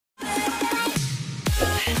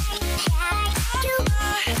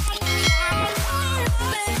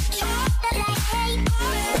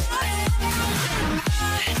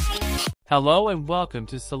Hello and welcome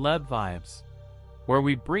to Celeb Vibes, where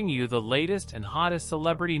we bring you the latest and hottest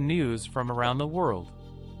celebrity news from around the world.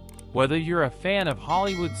 Whether you're a fan of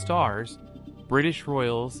Hollywood stars, British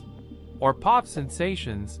royals, or pop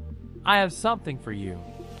sensations, I have something for you.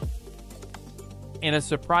 In a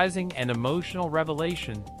surprising and emotional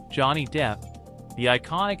revelation, Johnny Depp, the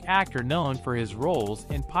iconic actor known for his roles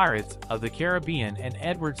in Pirates of the Caribbean and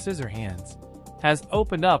Edward Scissorhands, has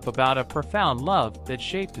opened up about a profound love that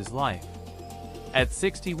shaped his life. At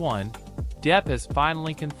 61, Depp has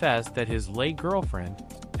finally confessed that his late girlfriend,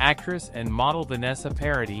 actress and model Vanessa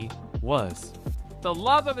Paradis, was the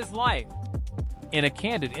love of his life. In a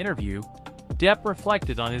candid interview, Depp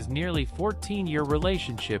reflected on his nearly 14-year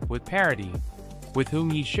relationship with Paradis, with whom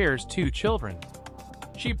he shares 2 children.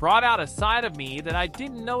 "She brought out a side of me that I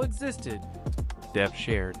didn't know existed," Depp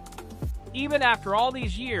shared. "Even after all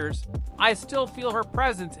these years, I still feel her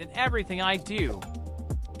presence in everything I do."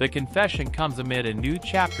 The confession comes amid a new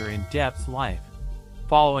chapter in Depp's life,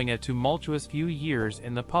 following a tumultuous few years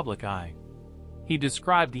in the public eye. He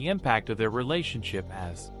described the impact of their relationship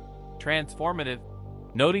as transformative,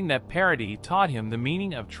 noting that Paradis taught him the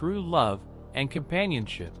meaning of true love and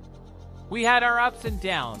companionship. "We had our ups and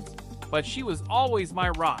downs, but she was always my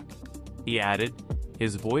rock," he added,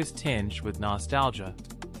 his voice tinged with nostalgia.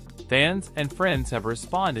 Fans and friends have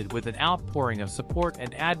responded with an outpouring of support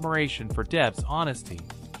and admiration for Depp's honesty.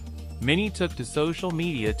 Many took to social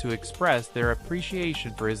media to express their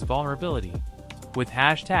appreciation for his vulnerability, with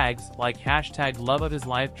hashtags like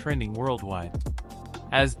 #LoveOfHisLife trending worldwide.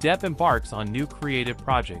 As Depp embarks on new creative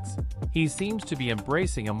projects, he seems to be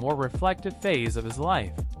embracing a more reflective phase of his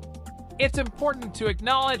life. "It's important to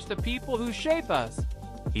acknowledge the people who shape us,"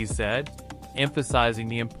 he said, emphasizing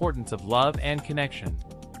the importance of love and connection.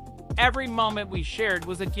 "Every moment we shared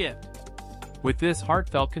was a gift." With this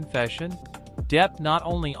heartfelt confession, Depp not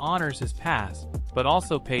only honors his past, but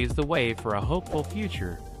also paves the way for a hopeful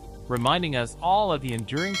future, reminding us all of the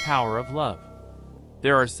enduring power of love.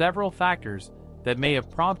 There are several factors that may have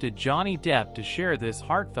prompted Johnny Depp to share this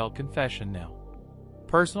heartfelt confession now.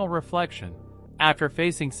 Personal reflection. After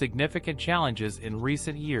facing significant challenges in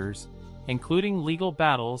recent years, including legal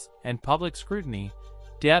battles and public scrutiny,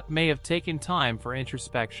 Depp may have taken time for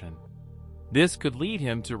introspection. This could lead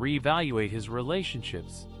him to reevaluate his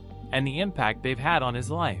relationships and the impact they've had on his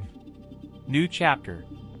life. New chapter.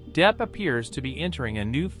 Depp appears to be entering a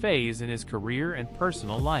new phase in his career and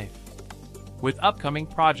personal life. With upcoming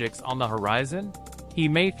projects on the horizon, he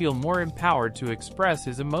may feel more empowered to express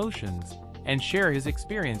his emotions and share his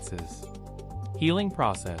experiences. Healing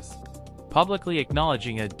process. Publicly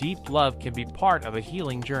acknowledging a deep love can be part of a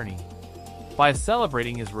healing journey. By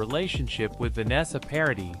celebrating his relationship with Vanessa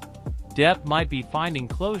Paradis, Depp might be finding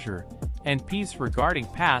closure and peace regarding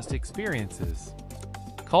past experiences.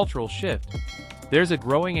 Cultural shift. There's a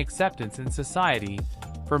growing acceptance in society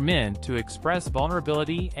for men to express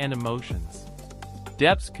vulnerability and emotions.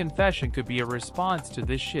 Depp's confession could be a response to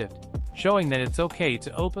this shift, showing that it's okay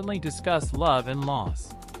to openly discuss love and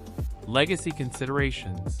loss. Legacy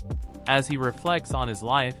considerations. As he reflects on his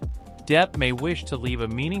life, Depp may wish to leave a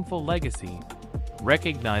meaningful legacy,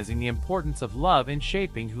 recognizing the importance of love in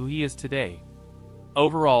shaping who he is today.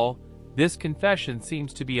 Overall, this confession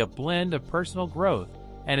seems to be a blend of personal growth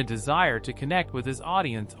and a desire to connect with his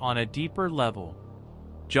audience on a deeper level.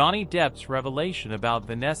 Johnny Depp's revelation about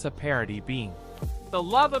Vanessa Paradis being the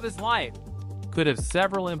love of his life could have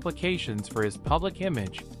several implications for his public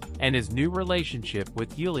image and his new relationship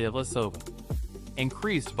with Yulia Lasova.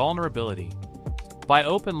 Increased vulnerability. By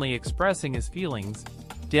openly expressing his feelings,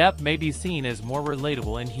 Depp may be seen as more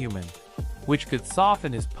relatable and human, which could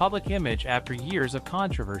soften his public image after years of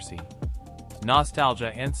controversy.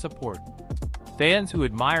 Nostalgia and support. Fans who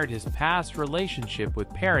admired his past relationship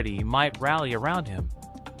with Paradis might rally around him,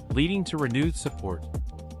 leading to renewed support.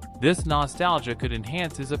 This nostalgia could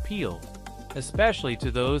enhance his appeal, especially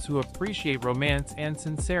to those who appreciate romance and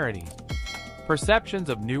sincerity. Perceptions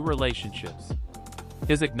of new relationships.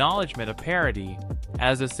 His acknowledgement of Paradis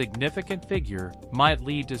as a significant figure might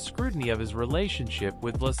lead to scrutiny of his relationship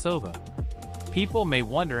with Lasova. People may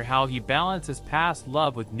wonder how he balances past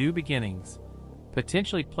love with new beginnings,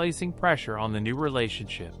 potentially placing pressure on the new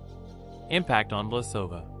relationship. Impact on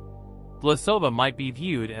Lasova. Lasova might be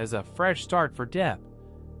viewed as a fresh start for Depp,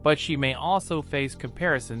 but she may also face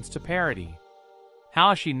comparisons to Paradis.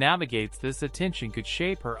 How she navigates this attention could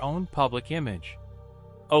shape her own public image.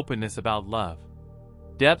 Openness about love.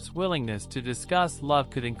 Depp's willingness to discuss love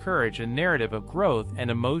could encourage a narrative of growth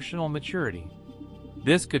and emotional maturity.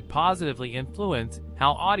 This could positively influence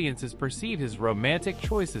how audiences perceive his romantic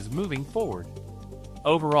choices moving forward.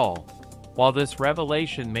 Overall, While this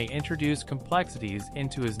revelation may introduce complexities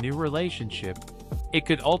into his new relationship, it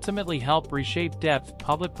could ultimately help reshape Depp's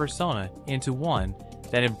public persona into one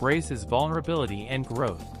that embraces vulnerability and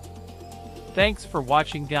growth. Thanks for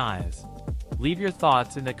watching, guys. Leave your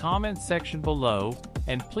thoughts in the comments section below,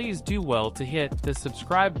 and please do well to hit the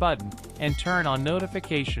subscribe button and turn on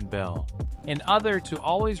notification bell in order to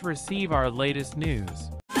always receive our latest news.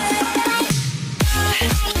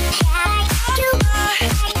 You are